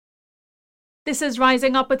This is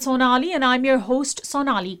Rising Up with Sonali, and I'm your host,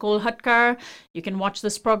 Sonali Kolhatkar. You can watch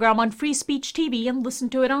this program on Free Speech TV and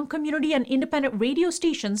listen to it on community and independent radio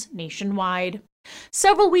stations nationwide.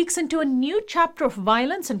 Several weeks into a new chapter of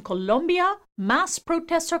violence in Colombia, mass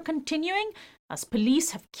protests are continuing as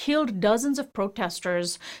police have killed dozens of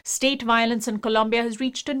protesters. State violence in Colombia has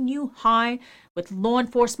reached a new high, with law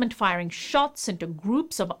enforcement firing shots into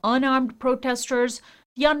groups of unarmed protesters.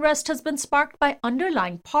 The unrest has been sparked by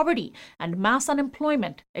underlying poverty and mass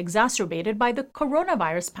unemployment, exacerbated by the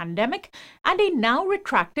coronavirus pandemic and a now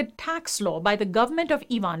retracted tax law by the government of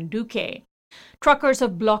Ivan Duque. Truckers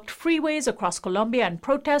have blocked freeways across Colombia in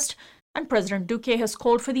protest, and President Duque has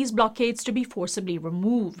called for these blockades to be forcibly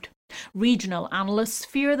removed. Regional analysts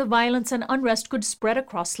fear the violence and unrest could spread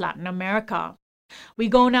across Latin America. We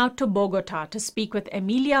go now to Bogota to speak with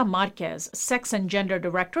Emilia Marquez, Sex and Gender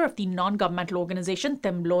Director of the non-governmental organization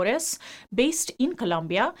Temblores, based in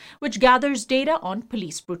Colombia, which gathers data on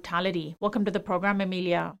police brutality. Welcome to the program,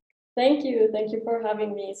 Emilia. Thank you. Thank you for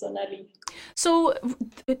having me, Sonali. So,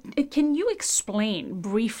 can you explain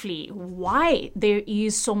briefly why there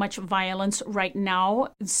is so much violence right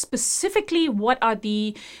now? Specifically, what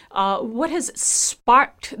has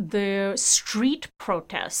sparked the street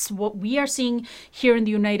protests? What we are seeing here in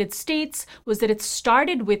the United States was that it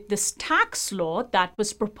started with this tax law that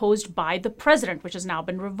was proposed by the president, which has now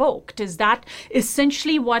been revoked. Is that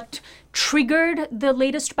essentially what triggered the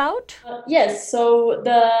latest bout? Yes. So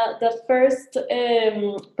the first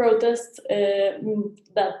protest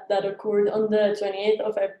that occurred on the 28th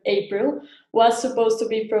of April was supposed to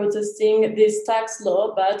be protesting this tax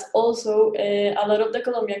law, but also a lot of the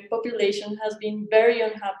Colombian population has been very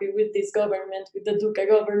unhappy with this government, with the Duque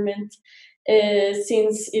government,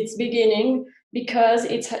 since its beginning, because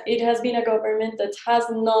it has been a government that has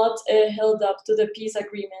not held up to the peace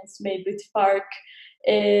agreements made with FARC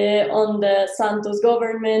on the Santos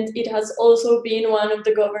government. It has also been one of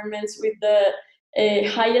the governments with the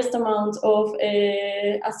highest amount of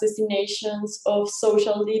assassinations of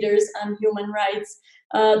social leaders and human rights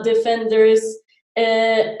defenders.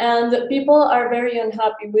 And people are very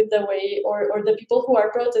unhappy with the way, or the people who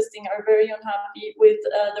are protesting are very unhappy with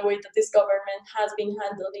the way that this government has been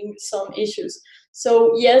handling some issues.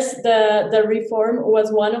 So yes, the reform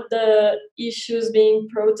was one of the issues being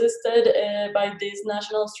protested by this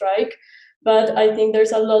national strike, but I think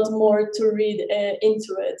there's a lot more to read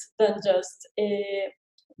into it than just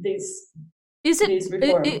this. Is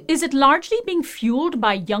it largely being fueled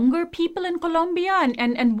by younger people in Colombia?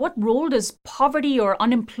 And what role does poverty or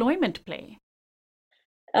unemployment play?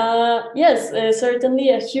 Yes, certainly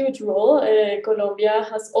a huge role. Colombia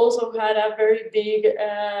has also had a very big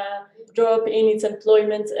drop in its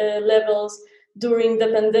employment levels during the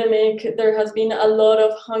pandemic. There has been a lot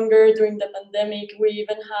of hunger during the pandemic. We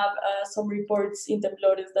even have some reports in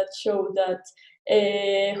Temblores that show that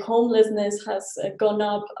homelessness has gone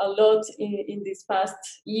up a lot in this past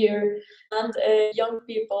year, and young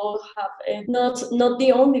people have not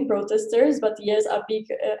the only protesters, but yes,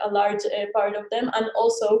 a large part of them, and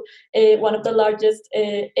also one of the largest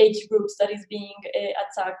age groups that is being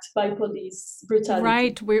attacked by police brutality.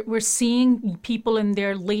 Right, we're seeing people in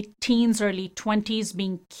their late teens, early 20s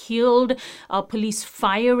being killed, police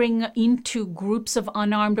firing into groups of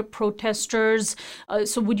unarmed protesters.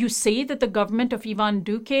 So would you say that the government of Ivan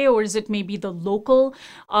Duque, or is it maybe the local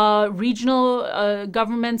regional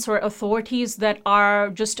governments or authorities that are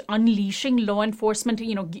just unleashing law enforcement,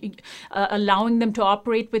 allowing them to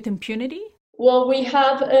operate with impunity? Well, we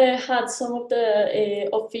have had some of the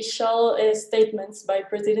official statements by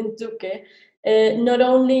President Duque, not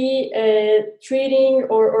only treating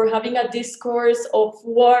or having a discourse of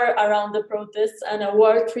war around the protests and a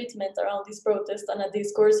war treatment around these protests, and a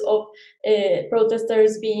discourse of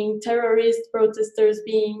protesters being terrorists, protesters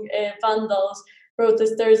being vandals,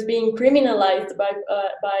 protesters being criminalized by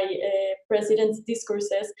president's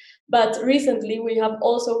discourses. But recently, we have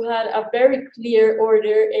also had a very clear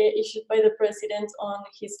order issued by the president on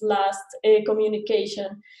his last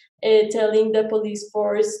communication, telling the police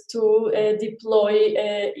force to deploy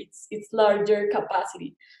its larger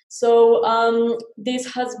capacity. So this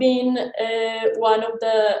has been one of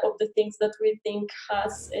the things that we think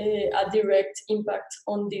has a direct impact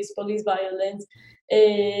on this police violence,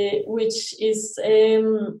 which is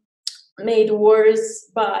made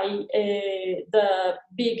worse by the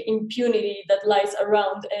big impunity that lies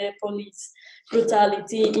around police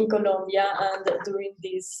brutality in Colombia and during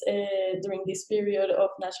this period of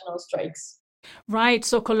national strikes. Right.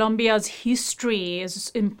 So Colombia's history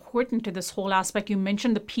is important to this whole aspect. You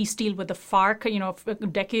mentioned the peace deal with the FARC, a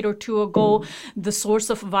decade or two ago. The source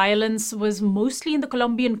of violence was mostly in the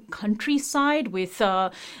Colombian countryside with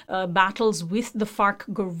battles with the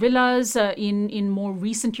FARC guerrillas. In more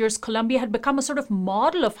recent years, Colombia had become a sort of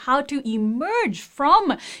model of how to emerge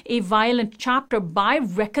from a violent chapter by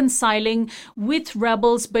reconciling with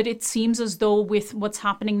rebels. But it seems as though with what's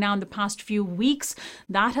happening now in the past few weeks,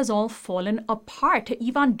 that has all fallen apart.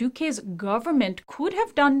 Ivan Duque's government could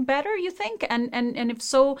have done better, you think? And if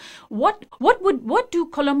so, what do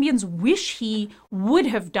Colombians wish he would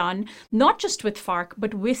have done, not just with FARC,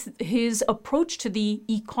 but with his approach to the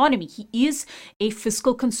economy? He is a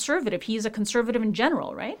fiscal conservative. He is a conservative in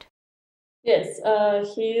general, right? Yes,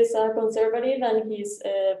 he is a conservative, and his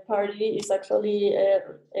party is actually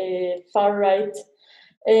a far right.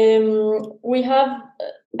 We have,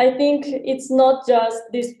 I think, it's not just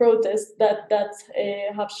these protests that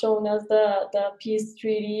have shown us the peace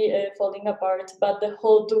treaty falling apart, but the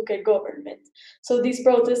whole Duque government. So these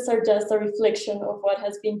protests are just a reflection of what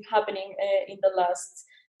has been happening in the last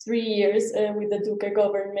 3 years with the Duque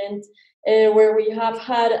government, where we have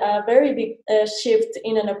had a very big shift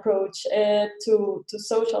in an approach to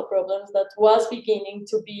social problems that was beginning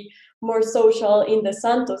to be more social in the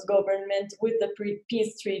Santos government with the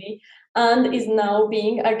peace treaty, and is now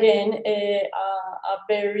being again a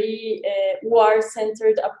very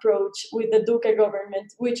war-centered approach with the Duque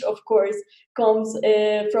government, which of course comes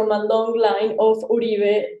from a long line of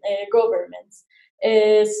Uribe governments.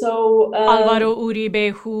 Alvaro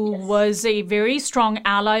Uribe, who yes. was a very strong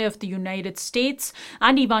ally of the United States,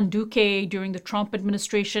 and Ivan Duque during the Trump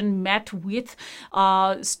administration met with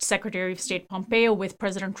Secretary of State Pompeo, with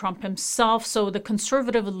President Trump himself. So the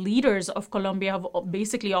conservative leaders of Colombia have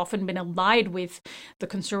basically often been allied with the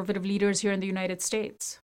conservative leaders here in the United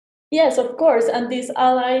States. Yes, of course. And this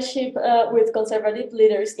allyship with conservative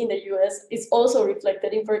leaders in the US is also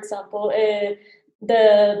reflected in, for example,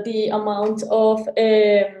 the amount of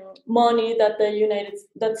money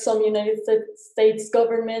that some United States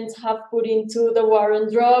governments have put into the war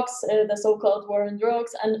on drugs, the so-called war on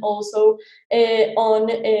drugs, and also on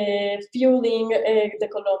fueling the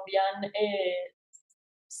Colombian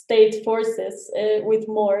state forces with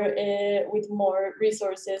more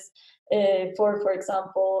resources for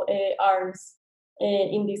example, arms.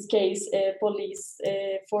 In this case, police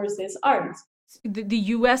forces arms. The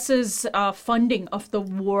US's funding of the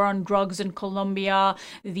war on drugs in Colombia,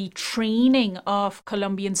 the training of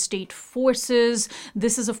Colombian state forces.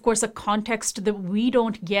 This is, of course, a context that we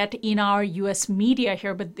don't get in our US media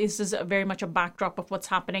here, but this is very much a backdrop of what's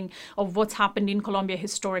happening, of what's happened in Colombia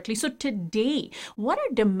historically. So today, what are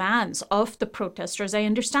demands of the protesters? I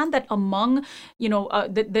understand that among,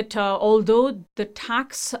 although the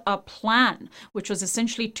tax plan, which was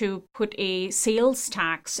essentially to put a sales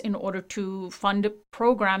tax in order to fund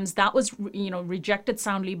programs, that was rejected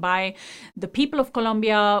soundly by the people of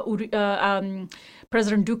Colombia.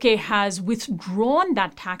 President Duque has withdrawn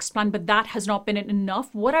that tax plan, but that has not been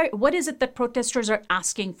enough. What is it that protesters are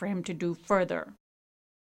asking for him to do further?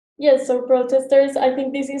 Yes, so protesters, I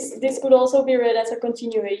think this could also be read as a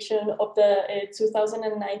continuation of the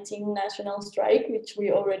 2019 national strike, which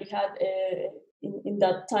we already had in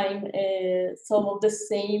that time. Some of the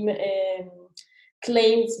same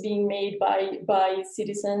claims being made by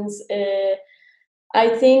citizens. I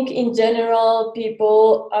think in general,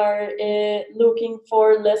 people are looking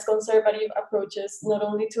for less conservative approaches, not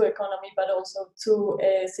only to economy, but also to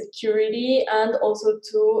security, and also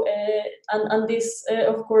to, and this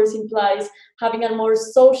of course implies having a more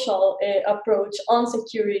social approach on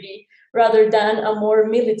security rather than a more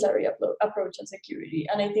military approach on security.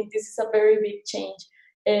 And I think this is a very big change.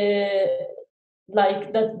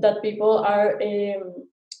 Like that people are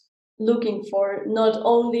looking for, not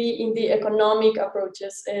only in the economic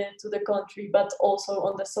approaches to the country, but also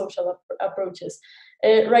on the social approaches.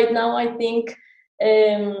 Right now, I think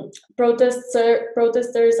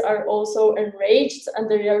protesters are also enraged, and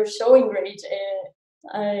they are showing rage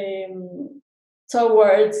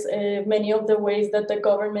towards many of the ways that the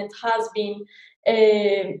government has been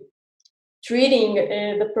treating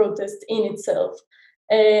the protest in itself.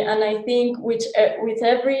 And I think with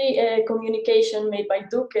every communication made by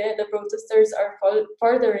Duque, the protesters are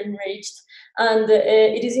further enraged. And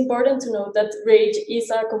it is important to note that rage is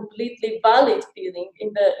a completely valid feeling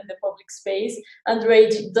in the public space, and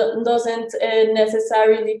rage doesn't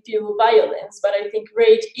necessarily fuel violence. But I think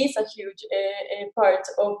rage is a huge part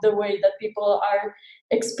of the way that people are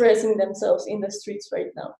expressing themselves in the streets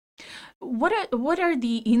right now. What are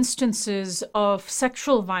the instances of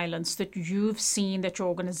sexual violence that you've seen that your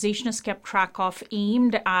organization has kept track of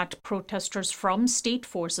aimed at protesters from state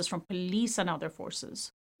forces, from police and other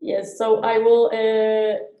forces? Yes, so I will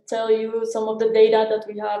tell you some of the data that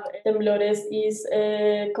we have. Temblores is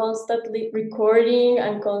constantly recording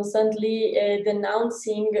and constantly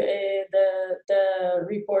denouncing the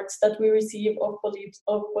reports that we receive of police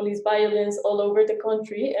violence all over the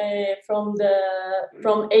country. From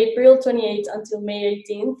April 28th until May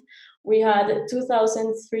 18th, we had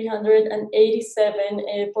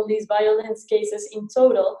 2,387 police violence cases in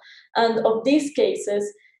total, and of these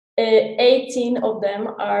cases, 18 of them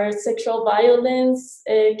are sexual violence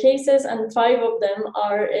cases, and 5 of them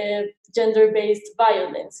are gender-based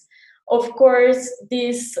violence. Of course,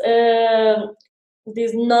 these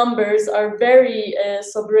numbers are very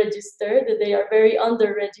sub-registered, they are very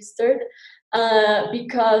under-registered,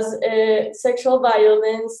 because sexual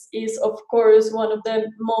violence is, of course, one of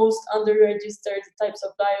the most under-registered types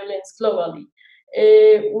of violence globally.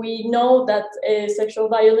 We know that sexual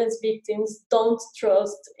violence victims don't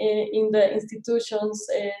trust in the institutions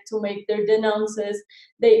to make their denounces.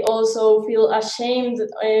 They also feel ashamed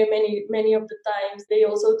many of the times. They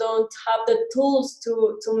also don't have the tools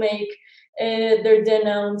to make their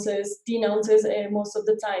denounces most of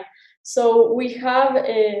the time. So we have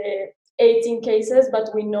 18 cases,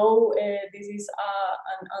 but we know this is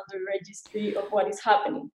an under registry of what is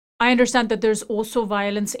happening. I understand that there's also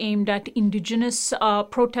violence aimed at indigenous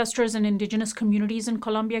protesters and indigenous communities in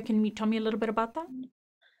Colombia. Can you tell me a little bit about that?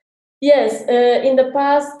 Yes, in the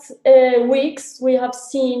past weeks, we have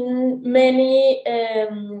seen many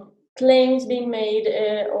claims being made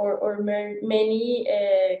or many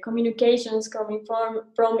communications coming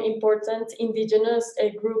from important indigenous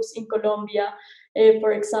groups in Colombia.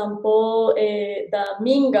 For example, the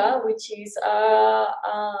Minga, which is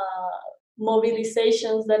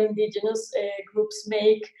mobilizations that indigenous groups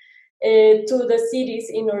make to the cities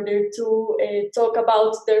in order to talk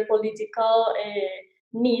about their political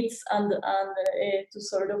needs and to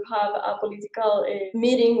sort of have a political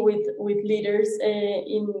meeting with leaders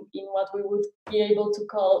in what we would be able to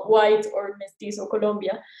call white or mestizo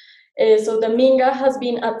Colombia. So the Minga has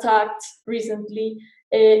been attacked recently.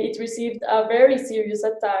 It received a very serious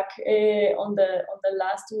attack on the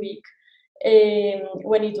last week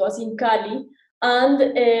when it was in Cali. And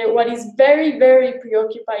what is very, very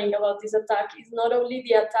preoccupying about this attack is not only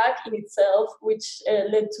the attack in itself, which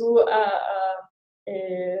led to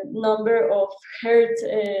a number of hurt,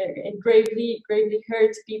 gravely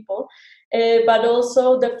hurt people, but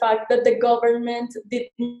also the fact that the government did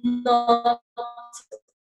not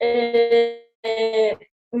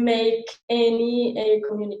make any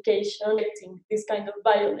communication regarding this kind of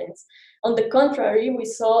violence. On the contrary, we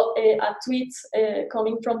saw a tweet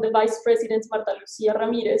coming from the Vice President Marta Lucía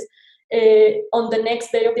Ramirez on the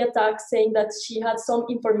next day of the attack, saying that she had some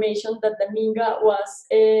information that the Minga was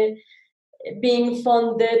being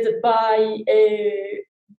funded by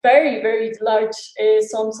very, very large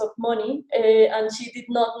sums of money, and she did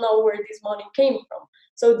not know where this money came from.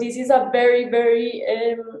 So this is a very, very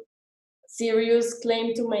serious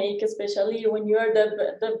claim to make, especially when you are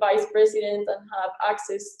the vice president and have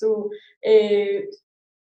access to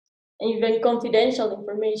even confidential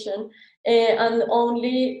information, and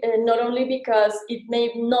not only because it may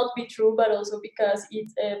not be true, but also because it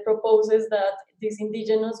proposes that this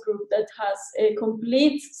indigenous group that has a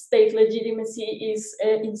complete state legitimacy is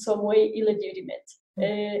in some way illegitimate.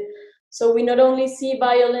 So we not only see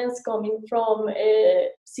violence coming from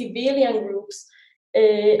civilian groups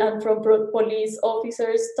and from police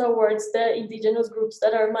officers towards the indigenous groups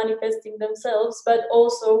that are manifesting themselves, but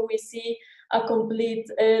also we see a complete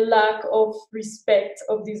lack of respect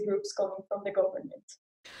of these groups coming from the government.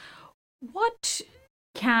 What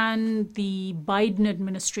can the Biden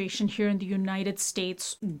administration here in the United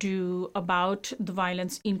States do about the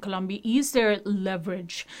violence in Colombia? Is there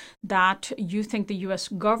leverage that you think the US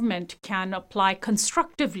government can apply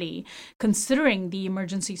constructively, considering the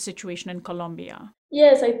emergency situation in Colombia?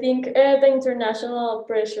 Yes, I think the international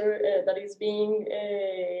pressure that is being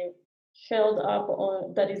held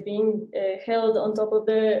on top of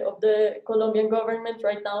the Colombian government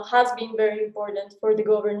right now has been very important for the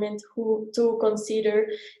government to consider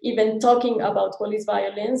even talking about police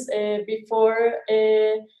violence before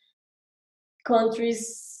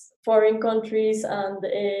foreign countries and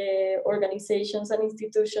organizations and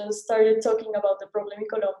institutions started talking about the problem in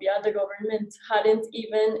Colombia. The government hadn't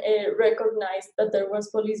even recognized that there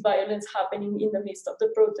was police violence happening in the midst of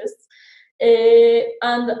the protests.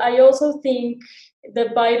 And I also think the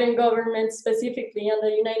Biden government specifically and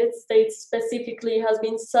the United States specifically has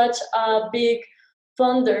been such a big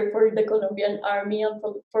funder for the Colombian army and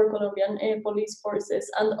for Colombian police forces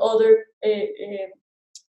and other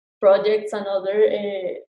projects and other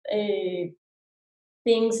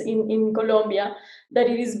things in Colombia, that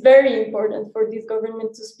it is very important for this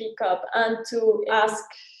government to speak up and to ask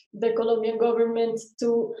the Colombian government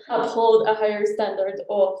to uphold a higher standard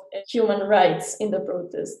of human rights in the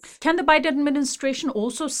protests. Can the Biden administration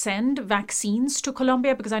also send vaccines to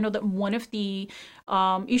Colombia? Because I know that one of the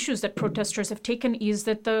issues that protesters have taken is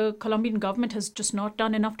that the Colombian government has just not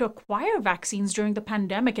done enough to acquire vaccines during the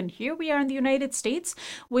pandemic. And here we are in the United States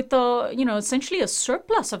with essentially a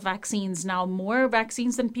surplus of vaccines now, more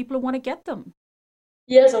vaccines than people who want to get them.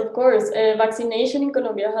 Yes, of course. Vaccination in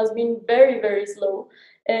Colombia has been very, very slow.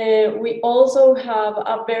 We also have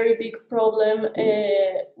a very big problem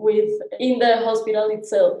in the hospital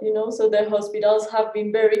itself, so the hospitals have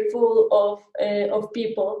been very full of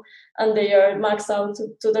people and they are maxed out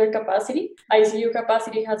to their capacity. ICU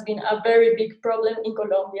capacity has been a very big problem in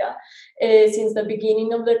Colombia since the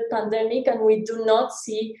beginning of the pandemic, and we do not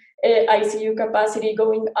see ICU capacity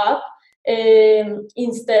going up.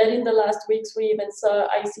 Instead, in the last weeks, we even saw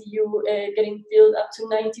ICU getting filled up to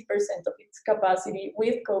 90% of its capacity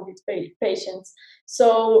with COVID patients.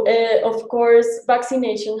 So, of course,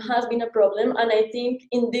 vaccination has been a problem. And I think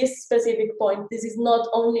in this specific point, this is not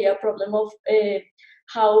only a problem of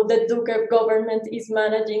how the Duque government is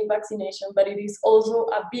managing vaccination, but it is also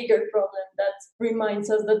a bigger problem that reminds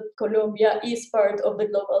us that Colombia is part of the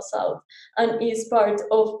global south and is part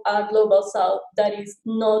of a global south that is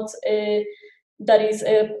not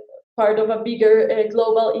part of a bigger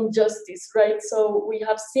global injustice, right? So we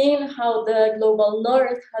have seen how the global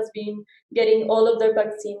north has been getting all of their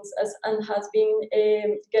vaccines and has been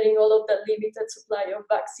getting all of the limited supply of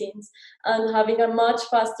vaccines and having a much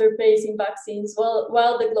faster pace in vaccines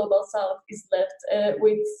while the global south is left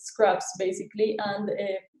with scraps basically, and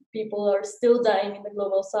people are still dying in the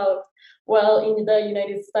global south. Well, in the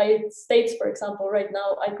United States, for example, right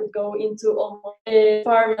now, I could go into almost a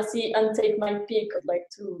pharmacy and take my pick, like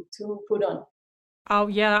to put on. Oh,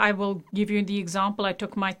 yeah, I will give you the example. I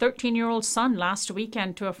took my 13-year-old son last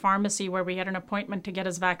weekend to a pharmacy where we had an appointment to get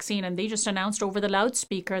his vaccine, and they just announced over the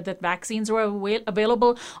loudspeaker that vaccines were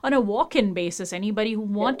available on a walk-in basis. Anybody who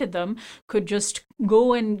wanted them could just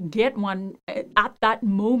go and get one at that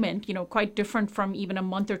moment, quite different from even a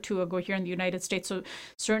month or two ago here in the United States. So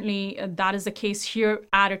certainly that is the case here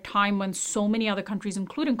at a time when so many other countries,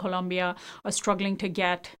 including Colombia, are struggling to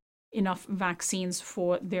get enough vaccines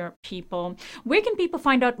for their people. Where can people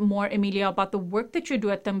find out more, Emilia, about the work that you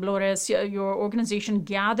do at Temblores? Your organization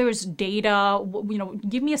gathers data.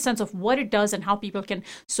 Give me a sense of what it does and how people can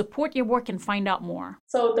support your work and find out more.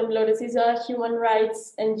 So Temblores is a human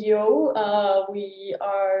rights NGO. We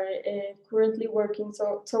are currently working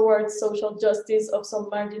towards social justice of some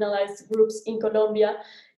marginalized groups in Colombia.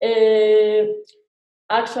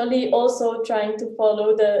 Actually also trying to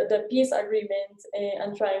follow the peace agreement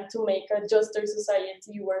and trying to make a juster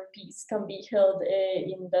society where peace can be held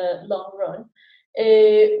in the long run.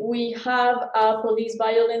 We have a police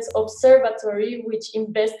violence observatory which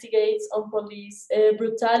investigates on police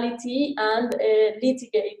brutality and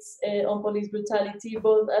litigates on police brutality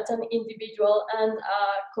both at an individual and a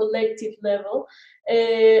collective level,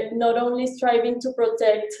 not only striving to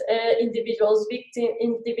protect individual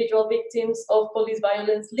victims of police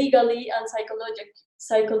violence legally and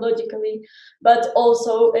psychologically, but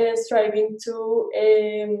also striving to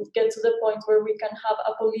get to the point where we can have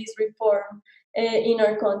a police reform in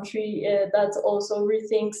our country that also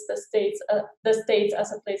rethinks the states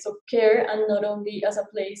as a place of care and not only as a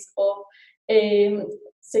place of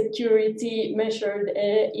security measured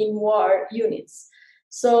in war units.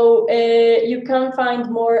 So you can find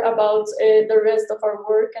more about the rest of our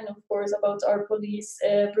work and of course about our police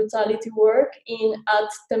brutality work at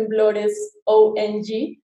Temblores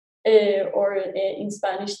ONG or in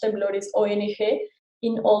Spanish Temblores ONG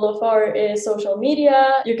in all of our social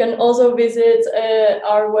media. You can also visit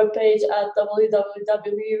our webpage at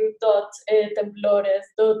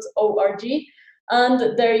www.temblores.org.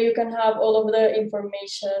 And there you can have all of the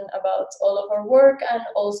information about all of our work and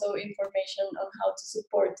also information on how to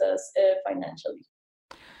support us financially.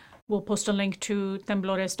 We'll post a link to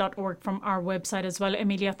temblores.org from our website as well.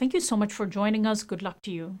 Emilia, thank you so much for joining us. Good luck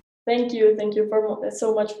to you. Thank you. Thank you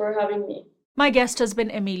so much for having me. My guest has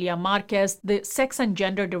been Emilia Marquez, the Sex and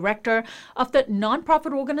Gender Director of the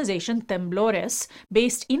nonprofit organization Temblores,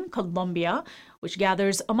 based in Colombia, which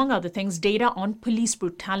gathers, among other things, data on police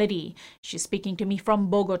brutality. She's speaking to me from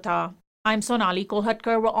Bogota. I'm Sonali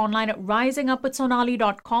Kolhatkar. We're online at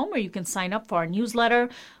risingupwithsonali.com, where you can sign up for our newsletter.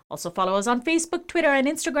 Also follow us on Facebook, Twitter, and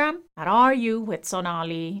Instagram at RU with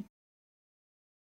Sonali.